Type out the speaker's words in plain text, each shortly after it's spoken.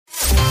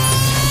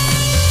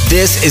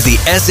This is the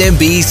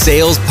SMB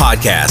Sales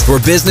Podcast, where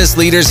business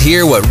leaders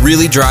hear what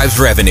really drives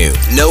revenue.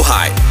 No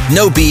hype,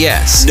 no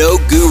BS, no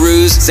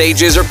gurus,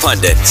 sages, or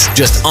pundits.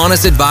 Just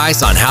honest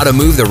advice on how to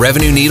move the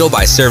revenue needle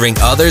by serving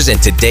others in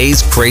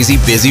today's crazy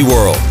busy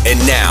world. And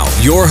now,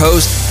 your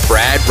host,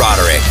 Brad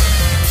Roderick.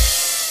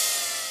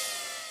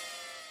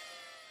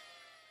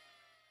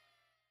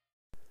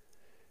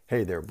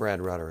 Hey there,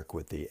 Brad Roderick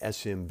with the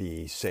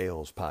SMB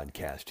Sales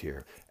Podcast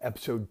here.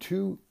 Episode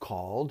 2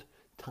 called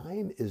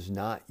Time is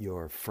Not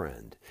Your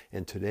Friend.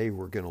 And today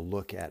we're going to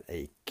look at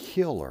a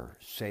killer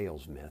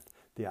sales myth,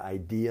 the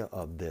idea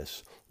of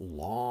this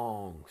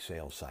long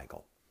sales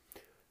cycle.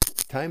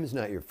 Time is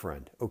not your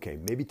friend. Okay,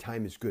 maybe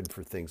time is good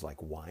for things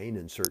like wine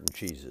and certain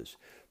cheeses.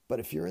 But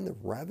if you're in the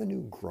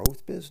revenue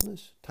growth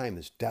business, time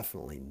is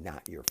definitely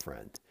not your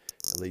friend.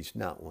 At least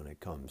not when it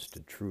comes to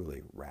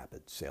truly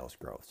rapid sales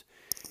growth.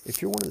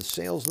 If you're one of the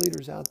sales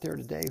leaders out there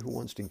today who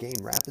wants to gain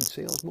rapid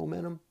sales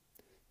momentum,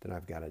 then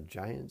I've got a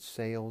giant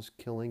sales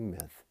killing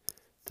myth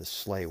to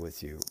slay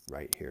with you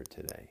right here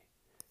today.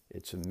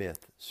 It's a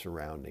myth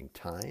surrounding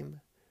time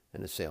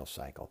and a sales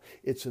cycle.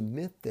 It's a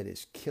myth that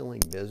is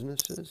killing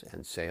businesses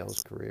and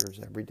sales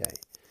careers every day.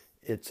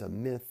 It's a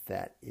myth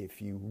that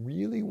if you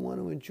really want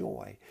to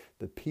enjoy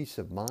the peace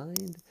of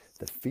mind,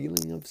 the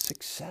feeling of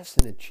success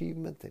and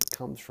achievement that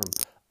comes from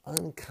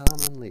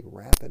uncommonly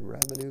rapid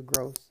revenue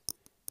growth,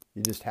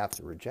 you just have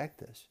to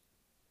reject this.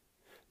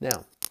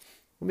 Now,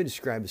 let me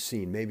describe a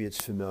scene. Maybe it's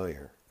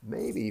familiar.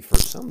 Maybe for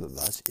some of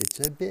us,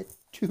 it's a bit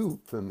too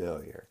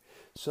familiar.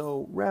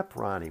 So Rep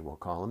Ronnie, we'll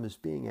call him, is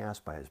being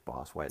asked by his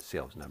boss why his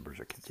sales numbers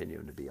are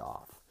continuing to be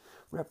off.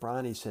 Rep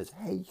Ronnie says,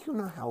 hey, you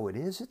know how it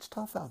is. It's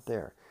tough out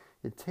there.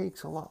 It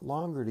takes a lot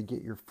longer to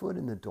get your foot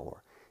in the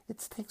door.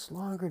 It takes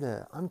longer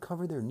to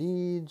uncover their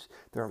needs.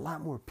 There are a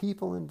lot more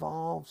people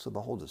involved, so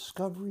the whole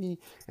discovery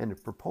and the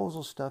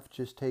proposal stuff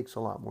just takes a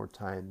lot more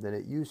time than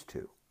it used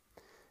to.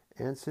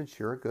 And since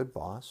you're a good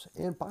boss,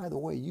 and by the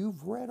way,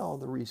 you've read all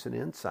the recent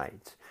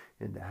insights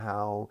into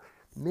how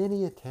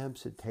many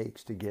attempts it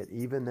takes to get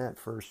even that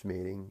first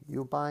meeting,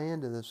 you buy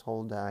into this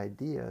whole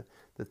idea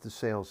that the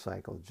sales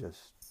cycle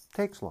just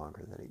takes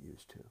longer than it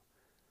used to.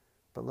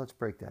 But let's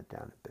break that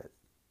down a bit.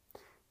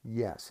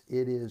 Yes,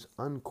 it is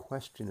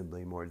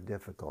unquestionably more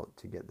difficult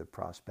to get the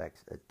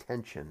prospect's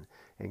attention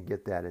and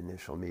get that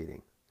initial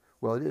meeting.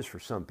 Well, it is for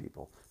some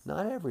people.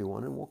 Not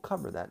everyone, and we'll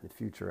cover that in a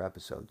future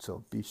episode,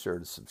 so be sure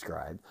to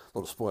subscribe. A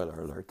little spoiler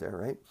alert there,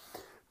 right?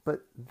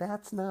 But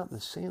that's not the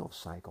sales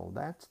cycle.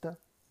 That's the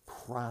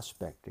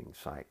prospecting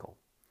cycle.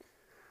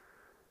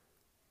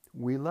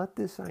 We let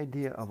this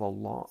idea of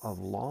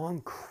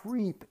long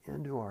creep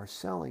into our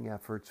selling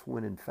efforts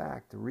when, in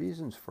fact, the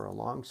reasons for a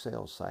long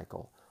sales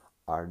cycle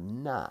are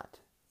not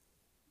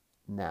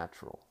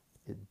natural.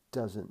 It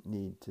doesn't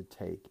need to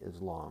take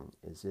as long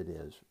as it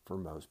is for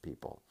most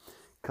people.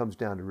 It comes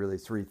down to really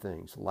three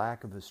things.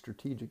 Lack of a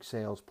strategic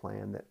sales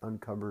plan that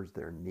uncovers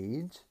their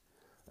needs,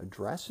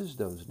 addresses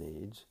those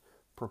needs,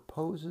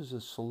 proposes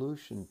a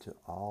solution to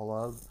all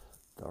of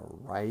the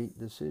right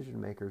decision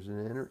makers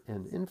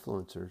and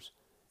influencers,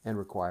 and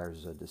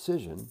requires a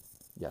decision,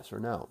 yes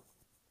or no.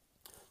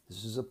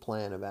 This is a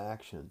plan of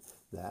action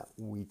that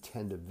we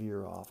tend to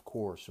veer off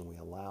course, and we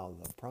allow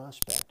the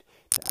prospect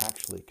to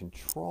actually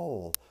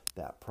control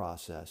that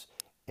process,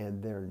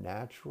 and their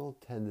natural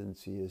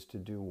tendency is to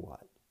do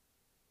what?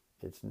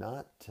 It's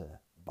not to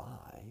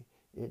buy,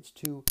 it's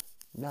to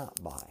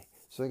not buy.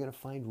 So they're going to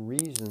find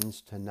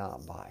reasons to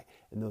not buy,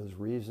 and those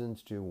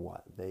reasons do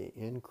what? They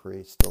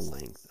increase the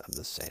length of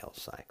the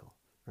sales cycle.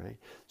 Right?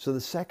 So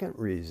the second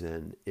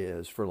reason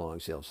is for long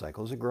sales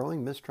cycles, a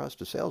growing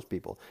mistrust of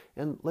salespeople.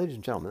 And ladies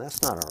and gentlemen,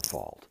 that's not our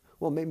fault.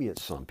 Well, maybe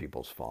it's some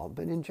people's fault,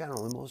 but in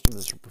general, most of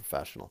us are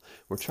professional.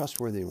 We're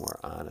trustworthy and we're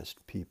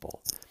honest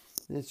people.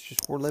 And it's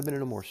just we're living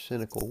in a more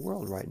cynical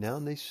world right now,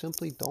 and they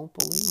simply don't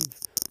believe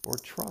or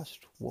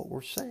trust what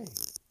we're saying.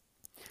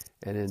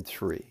 And in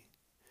 3,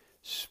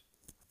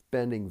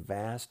 spending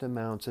vast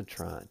amounts of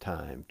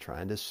time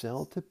trying to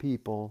sell to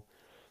people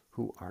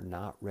who are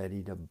not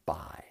ready to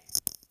buy.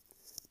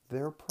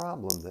 Their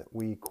problem that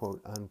we,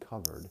 quote,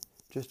 uncovered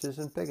just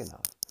isn't big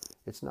enough.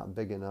 It's not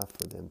big enough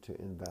for them to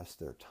invest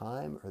their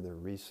time or their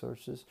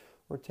resources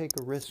or take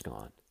a risk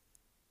on.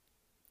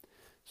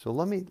 So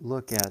let me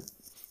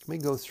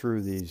go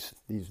through this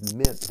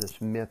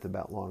myth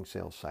about long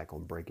sales cycle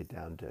and break it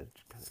down to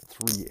kind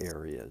of 3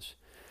 areas.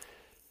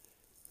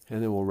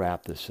 And then we'll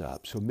wrap this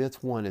up. So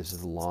myth 1 is that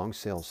the long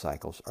sales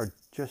cycles are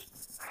just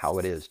how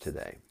it is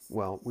today.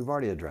 Well, we've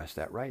already addressed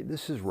that, right?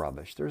 This is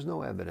rubbish. There's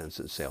no evidence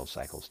that sales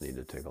cycles need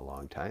to take a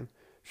long time.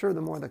 Sure,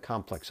 the more the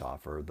complex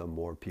offer, the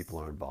more people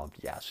are involved.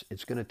 Yes,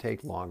 it's going to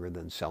take longer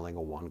than selling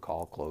a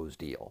one-call closed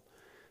deal.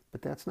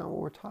 But that's not what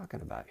we're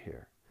talking about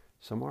here.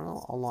 Somewhere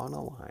along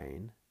the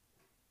line,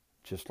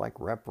 just like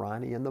Rep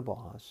Ronnie and the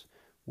boss,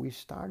 we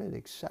started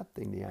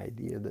accepting the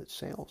idea that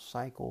sales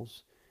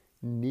cycles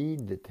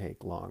need to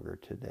take longer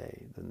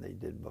today than they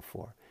did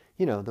before.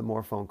 You know, the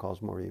more phone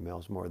calls, more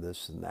emails, more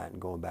this and that, and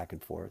going back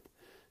and forth.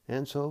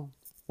 And so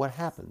what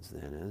happens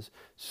then is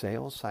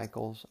sales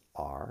cycles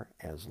are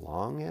as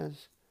long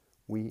as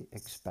we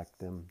expect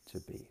them to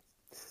be.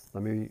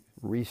 Let me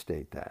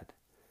restate that.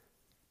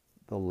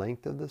 The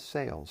length of the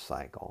sales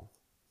cycle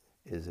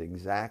is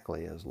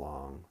exactly as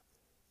long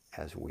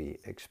as we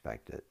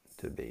expect it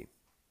to be,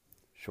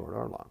 short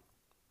or long.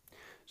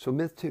 So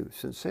myth 2,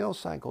 since sales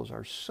cycles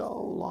are so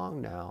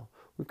long now,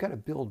 we've got to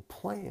build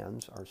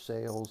plans, our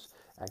sales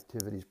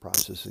activities,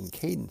 processes, and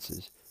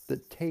cadences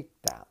that take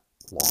that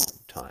long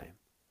time,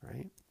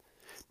 right?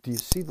 Do you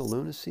see the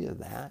lunacy of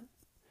that?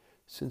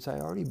 Since I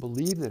already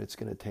believe that it's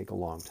going to take a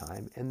long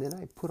time, and then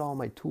I put all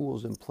my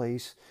tools in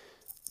place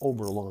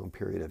over a long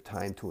period of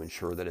time to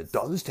ensure that it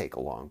does take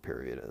a long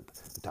period of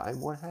time,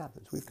 what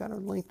happens? We've got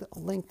a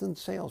lengthened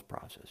sales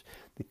process.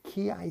 The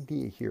key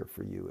idea here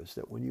for you is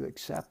that when you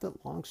accept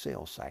that long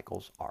sales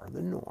cycles are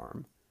the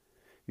norm,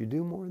 you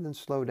do more than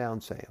slow down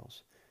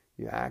sales.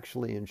 You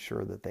actually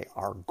ensure that they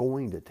are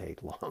going to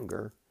take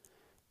longer,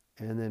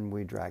 and then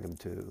we drag them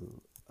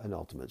to an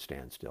ultimate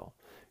standstill.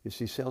 You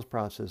see, sales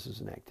processes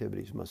and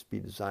activities must be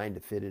designed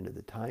to fit into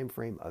the time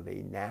frame of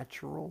a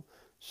natural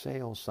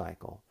sales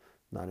cycle,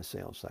 not a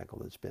sales cycle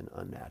that's been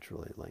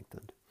unnaturally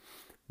lengthened.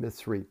 Myth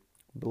 3,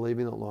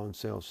 believing that long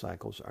sales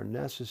cycles are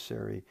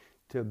necessary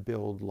to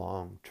build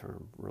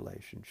long-term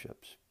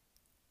relationships.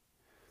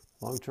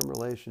 Long-term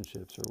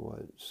relationships are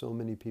what so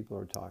many people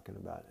are talking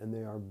about, and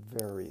they are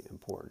very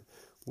important.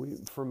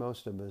 For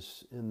most of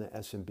us in the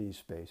SMB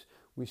space,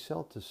 we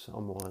sell to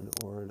someone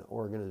or an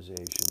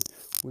organization.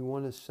 We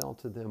want to sell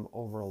to them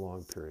over a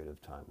long period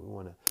of time. We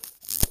want to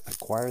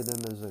acquire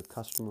them as a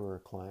customer or a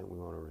client. We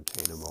want to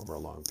retain them over a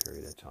long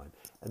period of time.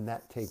 And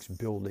that takes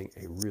building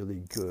a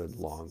really good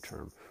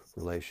long-term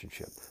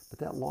relationship. But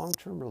that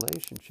long-term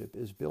relationship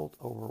is built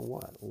over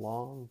what?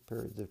 Long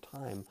periods of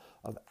time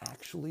of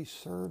actually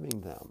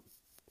serving them.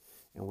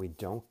 And we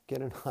don't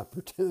get an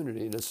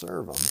opportunity to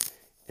serve them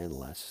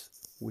unless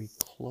we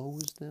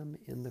close them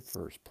in the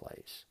first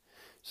place.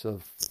 So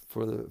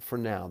for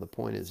now, the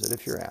point is that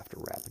if you're after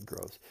rapid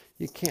growth,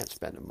 you can't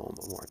spend a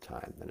moment more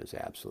time than is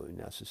absolutely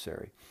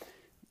necessary.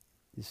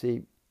 You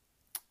see,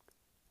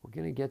 we're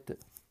going to get that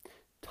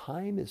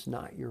time is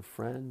not your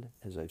friend,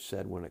 as I've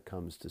said, when it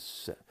comes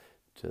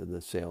to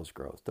the sales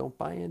growth. Don't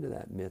buy into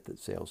that myth that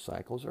sales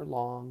cycles are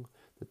long,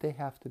 that they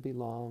have to be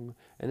long,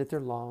 and that they're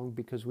long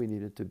because we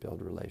needed to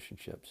build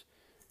relationships.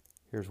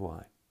 Here's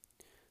why.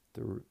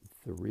 The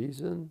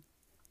reason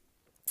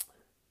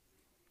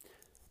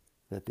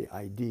that the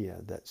idea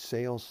that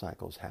sales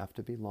cycles have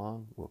to be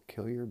long will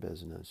kill your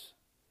business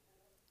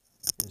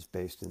is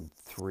based in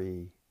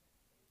 3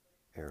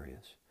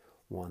 areas.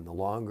 1, the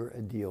longer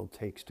a deal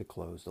takes to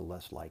close, the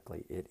less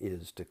likely it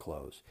is to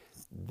close.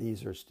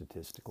 These are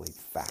statistically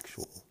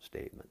factual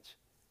statements.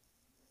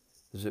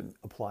 Does it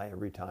apply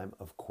every time?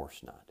 Of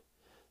course not.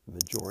 The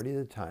majority of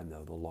the time,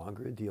 though, the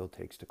longer a deal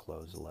takes to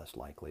close, the less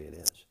likely it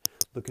is.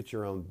 Look at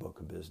your own book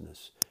of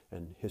business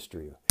and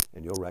history,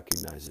 and you'll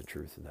recognize the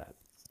truth of that.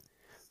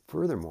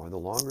 Furthermore, the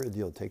longer a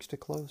deal takes to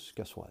close,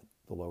 guess what?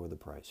 The lower the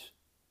price.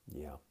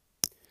 Yeah.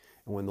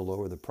 And when the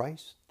lower the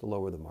price, the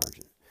lower the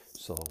margin.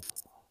 So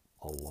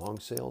a long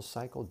sales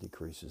cycle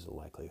decreases the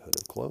likelihood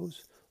of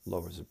close,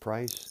 lowers the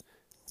price,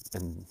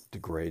 and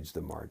degrades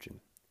the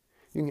margin.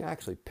 You can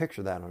actually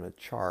picture that on a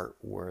chart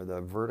where the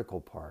vertical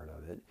part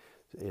of it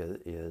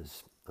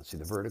is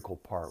the vertical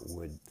part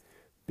would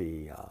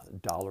be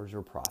dollars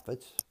or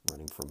profits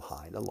running from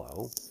high to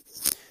low.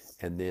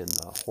 And then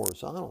the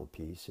horizontal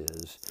piece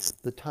is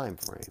the time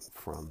frame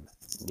from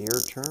near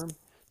term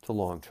to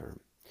long term.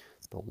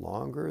 The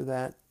longer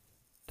that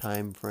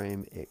time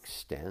frame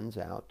extends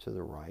out to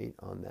the right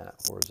on that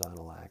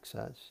horizontal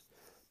axis,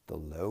 the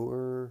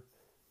lower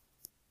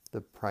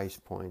the price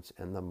points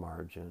and the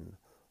margin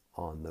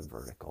on the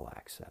vertical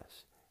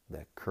axis.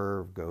 The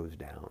curve goes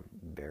down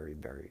very,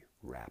 very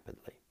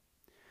rapidly.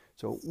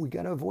 So we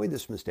got to avoid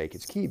this mistake.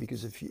 It's key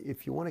because if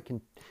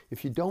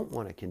you don't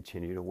want to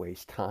continue to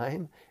waste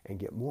time and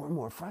get more and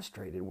more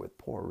frustrated with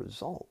poor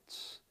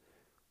results,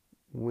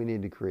 we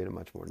need to create a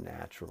much more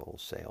natural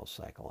sales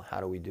cycle. How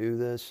do we do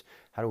this?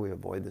 How do we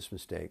avoid this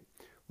mistake?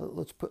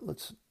 Let's put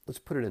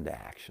it into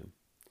action.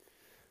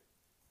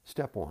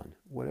 Step 1,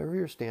 whatever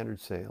your standard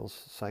sales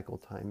cycle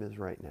time is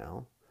right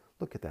now,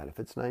 look at that. If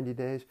it's 90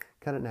 days,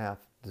 cut it in half.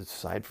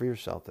 Decide for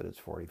yourself that it's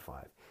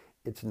 45.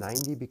 It's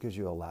 90 because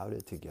you allowed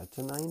it to get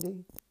to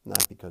 90,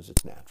 not because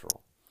it's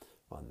natural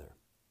on there.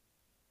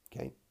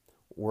 Okay?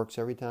 Works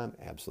every time?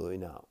 Absolutely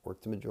not.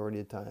 Work the majority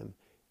of the time?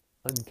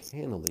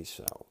 Uncannily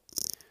so.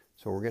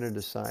 So we're going to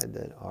decide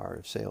that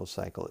our sales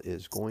cycle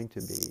it's going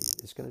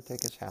to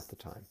take us half the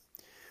time.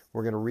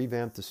 We're going to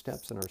revamp the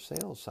steps in our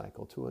sales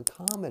cycle to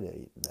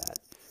accommodate that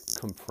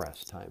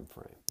compressed time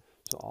frame.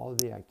 So all of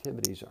the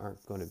activities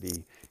aren't going to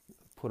be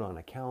put on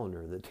a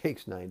calendar that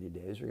takes 90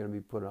 days. They're going to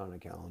be put on a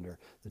calendar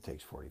that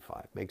takes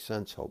 45. Makes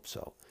sense? Hope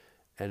so.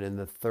 And in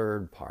the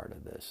third part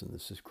of this, and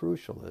this is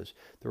crucial, is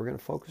that we're going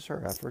to focus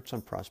our efforts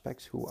on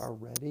prospects who are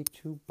ready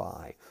to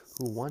buy,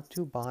 who want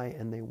to buy,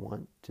 and they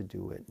want to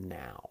do it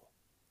now.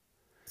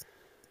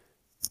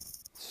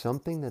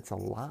 Something that's a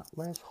lot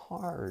less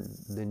hard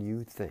than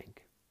you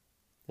think.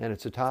 And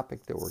it's a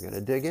topic that we're going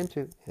to dig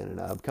into in an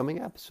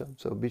upcoming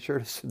episode. So be sure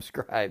to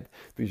subscribe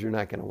because you're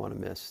not going to want to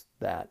miss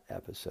that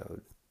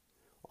episode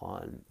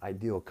on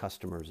ideal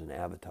customers and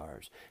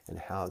avatars and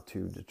how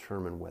to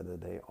determine whether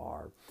they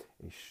are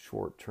a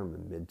short-term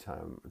and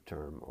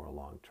mid-term or a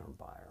long-term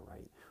buyer,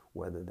 right?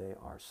 Whether they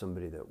are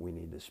somebody that we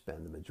need to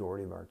spend the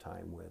majority of our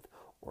time with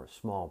or a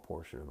small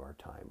portion of our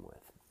time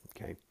with,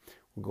 okay?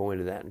 We'll go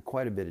into that in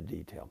quite a bit of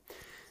detail.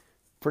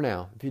 For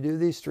now, if you do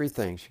these three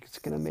things, it's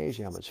going to amaze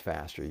you how much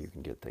faster you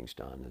can get things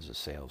done as a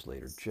sales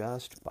leader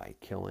just by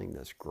killing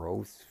this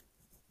growth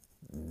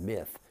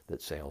myth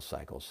that sales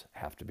cycles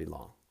have to be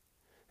long.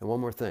 And one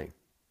more thing,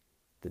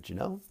 did you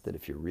know that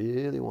if you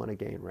really want to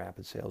gain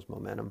rapid sales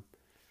momentum,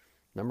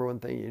 number one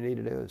thing you need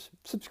to do is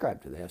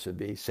subscribe to the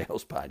SMB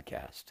Sales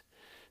Podcast.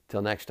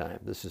 Till next time,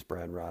 this is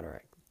Brad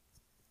Roderick.